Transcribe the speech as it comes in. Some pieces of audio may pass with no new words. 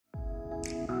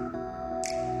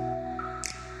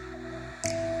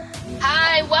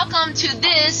welcome to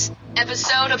this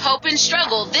episode of Hope and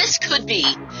Struggle. This could be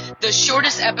the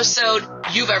shortest episode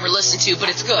you've ever listened to, but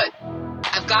it's good.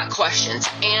 I've got questions,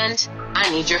 and I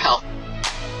need your help.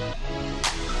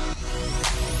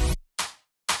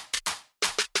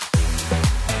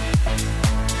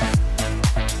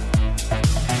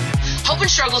 Hope and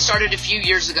Struggle started a few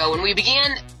years ago, and we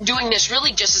began doing this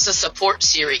really just as a support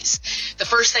series. The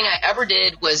first thing I ever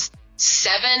did was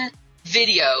 7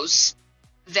 videos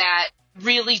that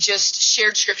really just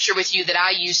shared scripture with you that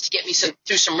I used to get me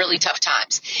through some really tough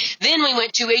times. Then we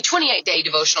went to a 28-day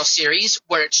devotional series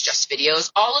where it's just videos.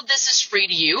 All of this is free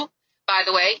to you, by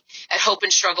the way, at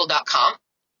hopeandstruggle.com.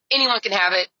 Anyone can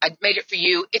have it. I made it for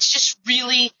you. It's just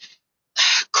really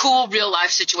cool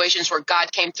real-life situations where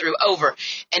God came through over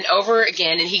and over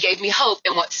again, and he gave me hope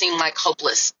in what seemed like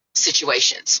hopeless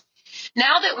situations.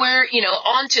 Now that we're,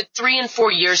 on to 3 and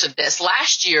 4 years of this,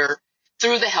 last year,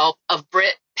 through the help of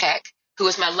Britt Peck, who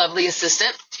is my lovely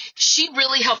assistant, she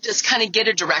really helped us kind of get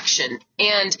a direction.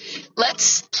 And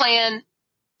let's plan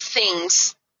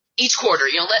things each quarter.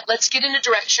 Let's get in a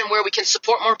direction where we can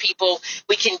support more people,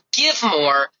 we can give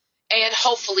more, and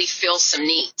hopefully fill some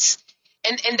needs.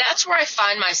 And that's where I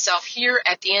find myself here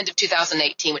at the end of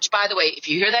 2018, which, by the way, if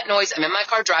you hear that noise, I'm in my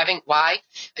car driving. Why?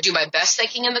 I do my best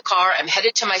thinking in the car. I'm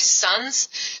headed to my son's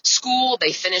school.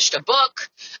 They finished a book.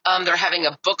 They're having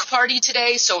a book party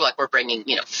today. So we're bringing,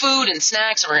 food and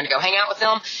snacks, and we're going to go hang out with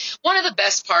them. One of the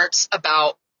best parts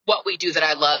about what we do that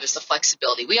I love is the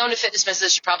flexibility. We own a fitness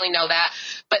business. You probably know that.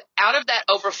 But out of that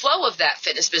overflow of that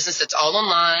fitness business that's all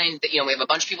online, that, we have a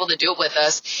bunch of people that do it with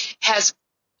us,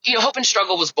 Hope and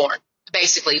Struggle was born.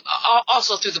 Basically,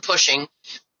 also through the pushing,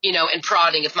 and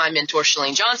prodding of my mentor,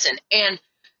 Chalene Johnson. And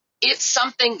it's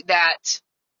something that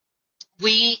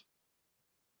we,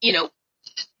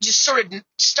 just sort of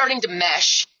starting to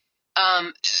mesh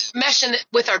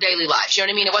with our daily lives. You know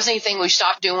what I mean? It wasn't anything we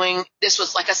stopped doing. This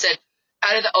was, like I said,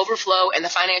 out of the overflow and the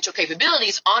financial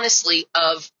capabilities, honestly,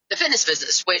 of the fitness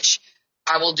business, which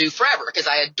I will do forever because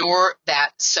I adore that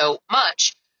so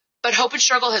much. But Hope and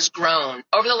Struggle has grown.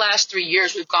 Over the last 3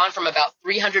 years, we've gone from about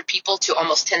 300 people to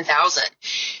almost 10,000.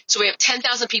 So we have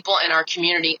 10,000 people in our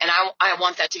community, and I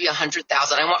want that to be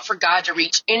 100,000. I want for God to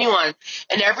reach anyone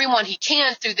and everyone he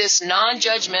can through this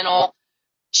non-judgmental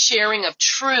sharing of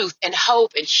truth and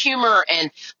hope and humor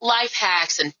and life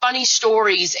hacks and funny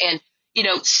stories and,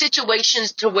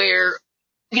 situations to where,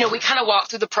 we kind of walk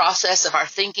through the process of our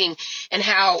thinking and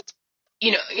how,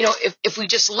 if we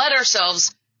just let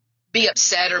ourselves be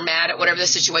upset or mad at whatever the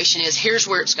situation is, here's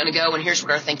where it's going to go and here's what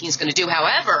our thinking is going to do.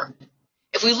 However,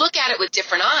 if we look at it with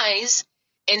different eyes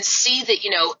and see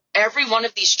that, every one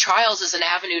of these trials is an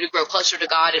avenue to grow closer to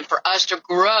God and for us to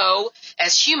grow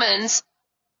as humans,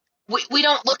 we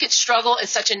don't look at struggle in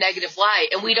such a negative light,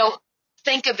 and we don't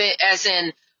think of it as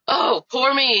in, oh,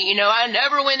 poor me, I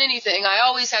never win anything. I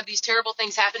always have these terrible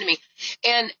things happen to me.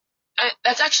 And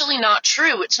that's actually not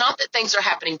true. It's not that things are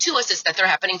happening to us. It's that they're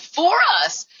happening for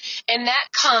us. And that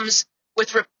comes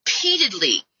with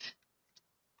repeatedly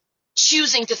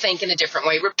choosing to think in a different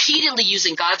way, repeatedly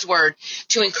using God's word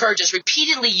to encourage us,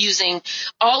 repeatedly using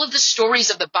all of the stories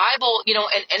of the Bible,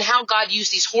 and how God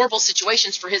used these horrible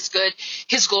situations for his good,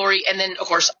 his glory, and then, of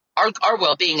course, our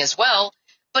well-being as well.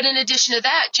 But in addition to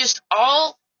that, just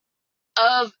all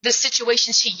of the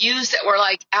situations he used that were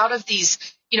like out of these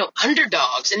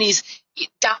underdogs and these,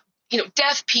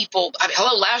 deaf people. I mean,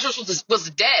 hello, Lazarus was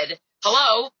dead.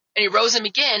 Hello. And he rose him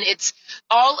again. It's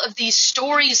all of these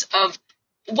stories of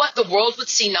what the world would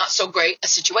see not so great, a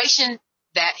situation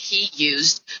that he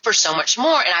used for so much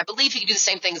more. And I believe he can do the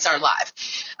same things in our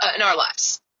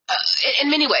lives, in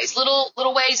many ways,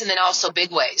 little ways, and then also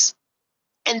big ways.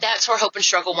 And that's where Hope and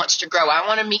Struggle wants to grow. I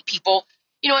want to meet people,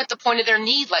 at the point of their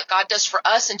need, like God does for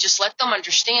us, and just let them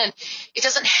understand it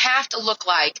doesn't have to look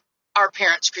like our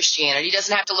parents' Christianity. It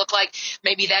doesn't have to look like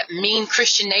maybe that mean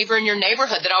Christian neighbor in your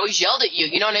neighborhood that always yelled at you.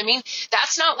 You know what I mean?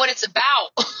 That's not what it's about.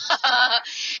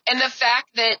 And the fact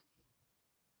that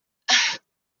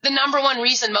the number one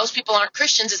reason most people aren't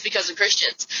Christians is because of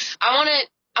Christians. I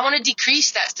want to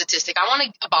decrease that statistic. I want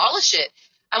to abolish it.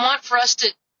 I want for us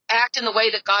to act in the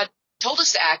way that God told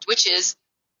us to act, which is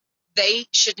they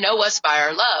should know us by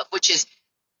our love, which is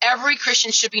every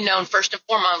Christian should be known first and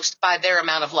foremost by their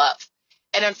amount of love.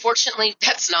 And unfortunately,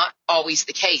 that's not always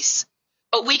the case.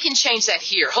 But we can change that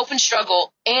here. Hope and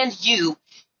Struggle and you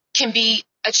can be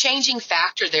a changing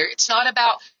factor there. It's not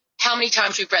about how many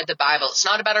times we've read the Bible. It's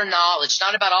not about our knowledge. It's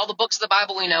not about all the books of the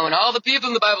Bible we know and all the people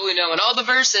in the Bible we know and all the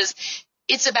verses.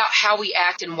 It's about how we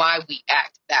act and why we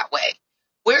act that way.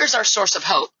 Where is our source of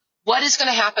hope? What is going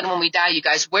to happen when we die, you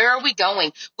guys? Where are we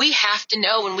going? We have to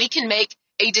know, and we can make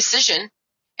a decision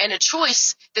and a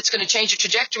choice that's going to change the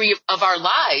trajectory of our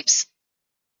lives.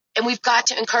 And we've got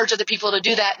to encourage other people to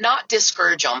do that, not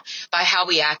discourage them by how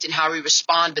we act and how we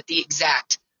respond, but the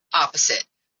exact opposite.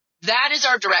 That is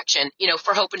our direction,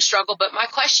 for Hope and Struggle. But my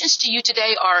questions to you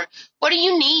today are, what do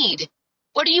you need?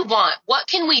 What do you want? What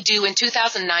can we do in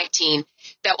 2019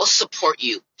 that will support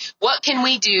you? What can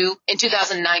we do in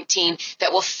 2019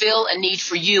 that will fill a need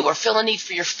for you, or fill a need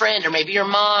for your friend, or maybe your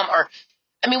mom?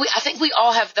 I think we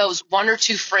all have those one or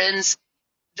two friends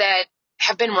that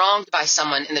have been wronged by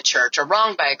someone in the church, or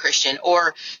wronged by a Christian,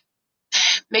 or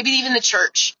maybe even the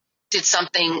church did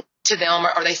something to them,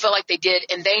 or they feel like they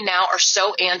did, and they now are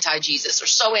so anti-Jesus or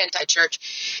so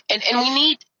anti-church. And we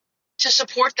need to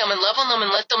support them and love on them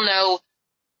and let them know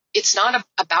it's not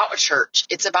about a church.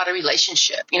 It's about a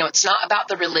relationship. It's not about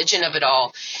the religion of it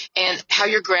all and how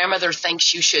your grandmother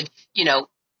thinks you should,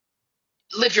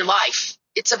 live your life.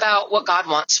 It's about what God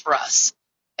wants for us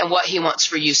and what he wants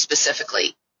for you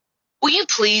specifically. Will you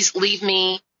please leave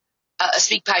me a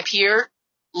speak pipe here?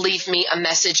 Leave me a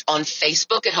message on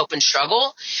Facebook at Hope and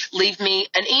Struggle. Leave me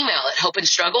an email at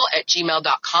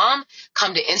hopeandstruggle@gmail.com.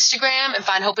 Come to Instagram and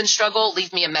find Hope and Struggle.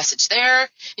 Leave me a message there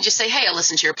and just say, hey, I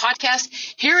listened to your podcast.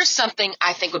 Here's something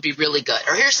I think would be really good,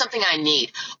 or here's something I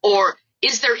need, or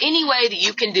is there any way that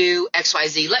you can do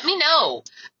XYZ? Let me know.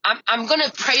 I'm going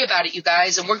to pray about it, you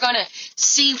guys, and we're going to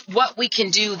see what we can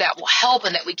do that will help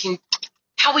and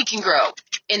how we can grow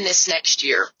in this next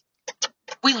year.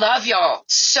 We love y'all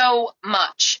so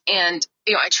much. And,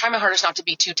 I try my hardest not to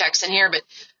be too Texan here, but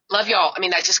love y'all.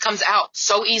 That just comes out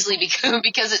so easily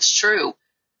because it's true.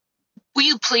 Will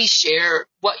you please share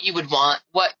what you would want,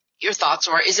 what your thoughts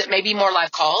are? Is it maybe more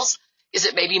live calls? Is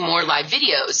it maybe more live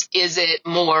videos? Is it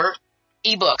more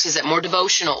ebooks? Is it more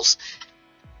devotionals?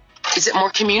 Is it more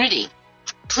community?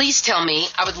 Please tell me.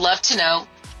 I would love to know,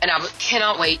 and I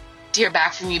cannot wait to hear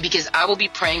back from you, because I will be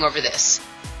praying over this.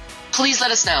 Please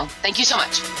let us know. Thank you so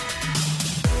much.